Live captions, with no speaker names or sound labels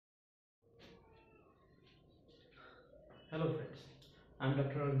Hello friends, I am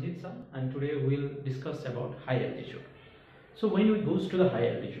Dr. Arjit Sa and today we will discuss about high altitude. So when we goes to the high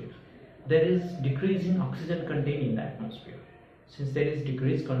altitude, there is decrease in oxygen content in the atmosphere. Since there is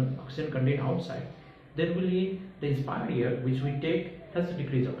decreased oxygen content outside, there will be the inspired air which we take has a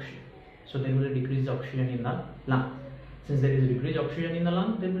decreased oxygen. So there will be decreased oxygen in the lung. Since there is decreased oxygen in the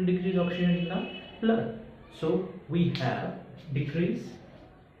lung, there will decrease oxygen in the blood. So we have decrease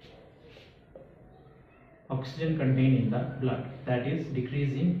oxygen contained in the blood, that is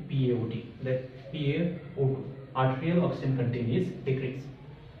decrease in PaO2, that PaO2 arterial oxygen content is decreased.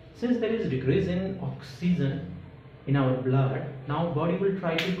 Since there is decrease in oxygen in our blood, now body will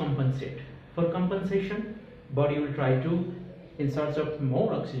try to compensate. For compensation, body will try to, in search of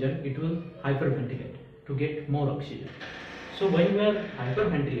more oxygen, it will hyperventilate to get more oxygen. So when we are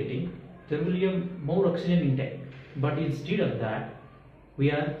hyperventilating, there will be a more oxygen intake, but instead of that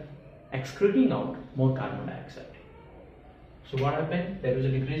we are excreting out more carbon dioxide. So what happened? There is a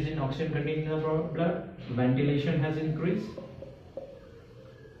decrease in oxygen content in the blood, ventilation has increased.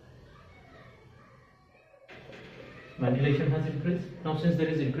 Ventilation has increased. Now since there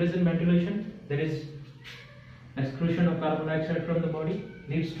is increase in ventilation, there is excretion of carbon dioxide from the body,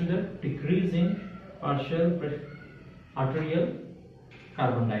 leads to the decrease in partial arterial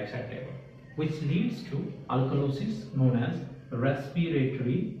carbon dioxide level, which leads to alkalosis known as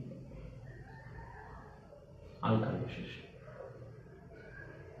respiratory alkalosis.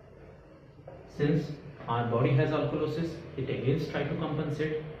 Since our body has alkalosis, it again try to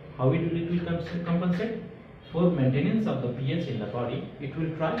compensate. How it will compensate? For maintenance of the pH in the body, it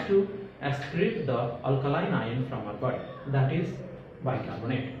will try to excrete the alkaline ion from our body, that is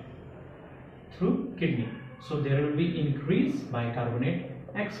bicarbonate, through kidney. So there will be increased bicarbonate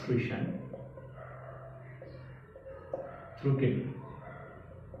excretion through kidney.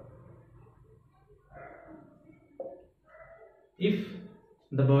 If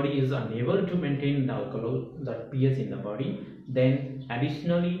the body is unable to maintain the pH in the body, then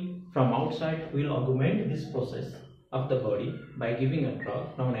additionally from outside we will augment this process of the body by giving a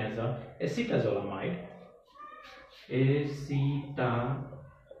drug known as acetazolamide.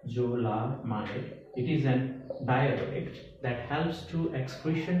 Acetazolamide. It is an diuretic that helps to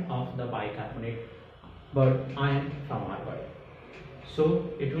excretion of the bicarbonate ion from our body.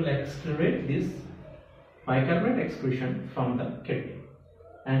 So it will accelerate this bicarbonate excretion from the kidney,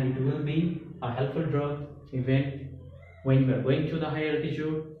 and it will be a helpful drug even when we are going to the high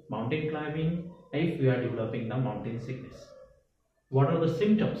altitude, mountain climbing, if we are developing the mountain sickness. What are the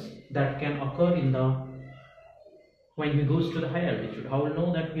symptoms that can occur when we goes to the high altitude? How will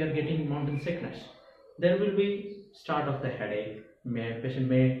know that we are getting mountain sickness? There will be start of the headache, patient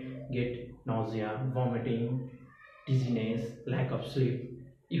may get nausea, vomiting, dizziness, lack of sleep.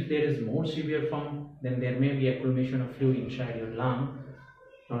 If there is more severe form, then there may be accumulation of fluid inside your lung,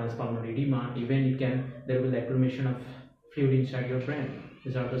 known as pulmonary edema. Even there will be accumulation of fluid inside your brain.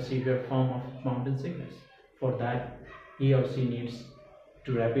 These are the severe form of mountain sickness. For that, he or she needs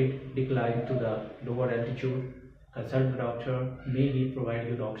to rapid decline to the lower altitude. Consult the doctor. May he provide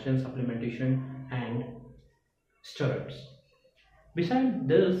you the oxygen supplementation and steroids. Besides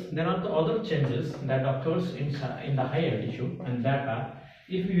this, there are the other changes that occurs in the high altitude, and that are,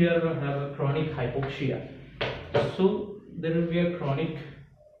 if you have a chronic hypoxia, so there will be a chronic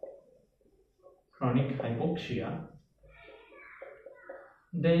hypoxia,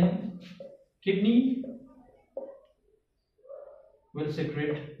 then kidney will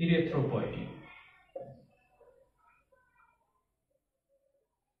secrete erythropoietin.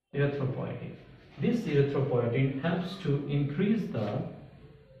 This erythropoietin helps to increase the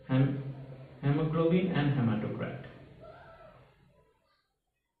hemoglobin and hematocrit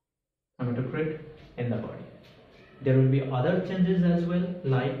in the body. There will be other changes as well,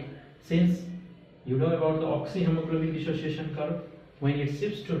 like since you know about the oxyhemoglobin dissociation curve, when it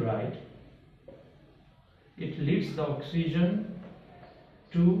shifts to right, it leads the oxygen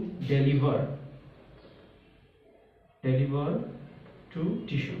to deliver to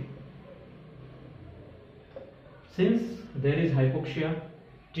tissue. Since there is hypoxia,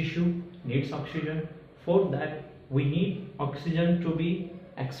 tissue needs oxygen. For that, we need oxygen to be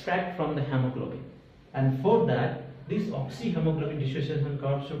extract from the hemoglobin, and for that this oxyhemoglobin dissociation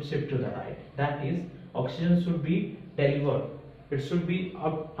curve should shift to the right. That is, oxygen should be delivered, it should be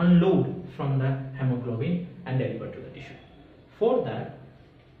unload from the hemoglobin and delivered to the tissue. For that,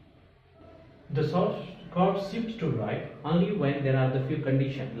 the curve shifts to right only when there are the few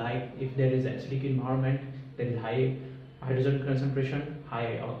conditions, like if there is acidic environment, there is high hydrogen concentration,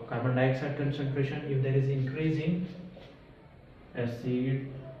 high carbon dioxide concentration, if there is increase in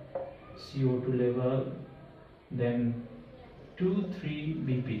acid CO2 level, then 2-3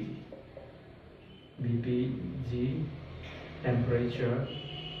 BPG. BPG temperature.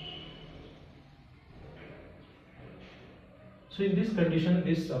 So in this condition,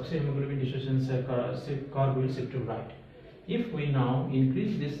 this oxyhemoglobin dissociation curve will shift to right. If we now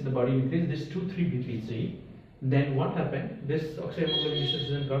increase this, the body increase this 2-3 BPG, then what happened? This oxyhemoglobin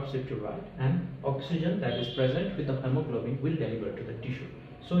dissociation curve shift to right, and oxygen that is present with the hemoglobin will deliver to the tissue.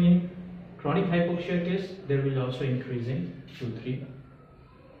 So in chronic hypoxia case, there will also increase in 2-3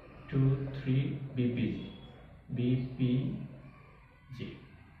 BPG.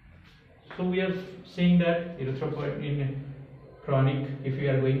 So we are saying that erythropoietin in chronic, if we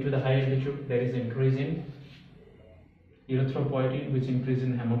are going to the high altitude, there is increase in erythropoietin, which increase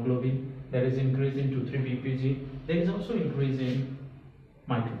in hemoglobin, there is increase in 2-3 BPG, there is also increase in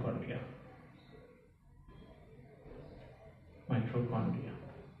mitochondria.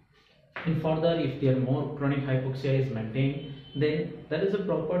 And further, if there more chronic hypoxia is maintained, then that is a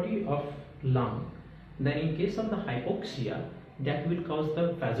property of lung. Then in case of the hypoxia, that will cause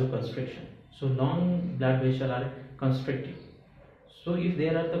the vasoconstriction. So lung blood vessels are constricting. So if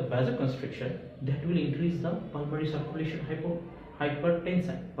there are the vasoconstriction, that will increase the pulmonary circulation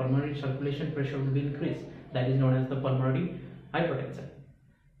hypertension. Pulmonary circulation pressure will be increased. That is known as the pulmonary hypertension.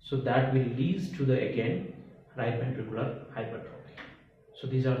 So that will lead to the again right ventricular hypertrophy. So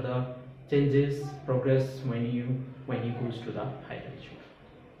these are the changes progress when you goes to the high altitude.